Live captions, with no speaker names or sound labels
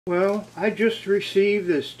Well, I just received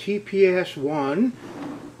this TPS-One.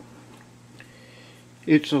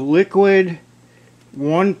 It's a liquid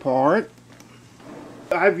 1-part.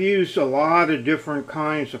 I've used a lot of different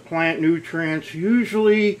kinds of plant nutrients.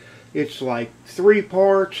 Usually it's like 3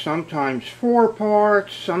 parts, sometimes 4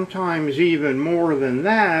 parts, sometimes even more than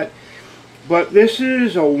that. But this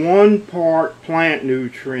is a 1-part plant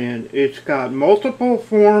nutrient. It's got multiple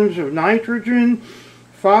forms of nitrogen,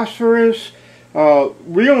 phosphorus.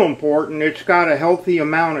 Real important, it's got a healthy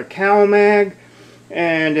amount of CalMag,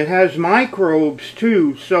 and it has microbes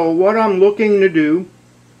too. So what I'm looking to do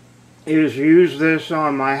is use this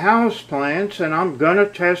on my house plants, and I'm gonna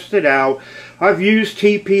test it out. I've used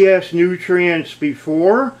TPS nutrients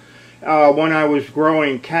before when I was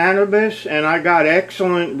growing cannabis, and I got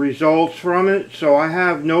excellent results from it, so I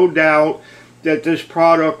have no doubt that this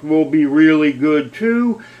product will be really good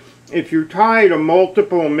too. If you're tired of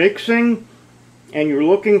multiple mixing and you're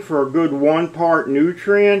looking for a good 1-part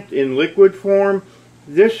nutrient in liquid form,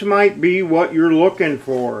 this might be what you're looking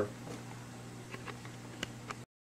for.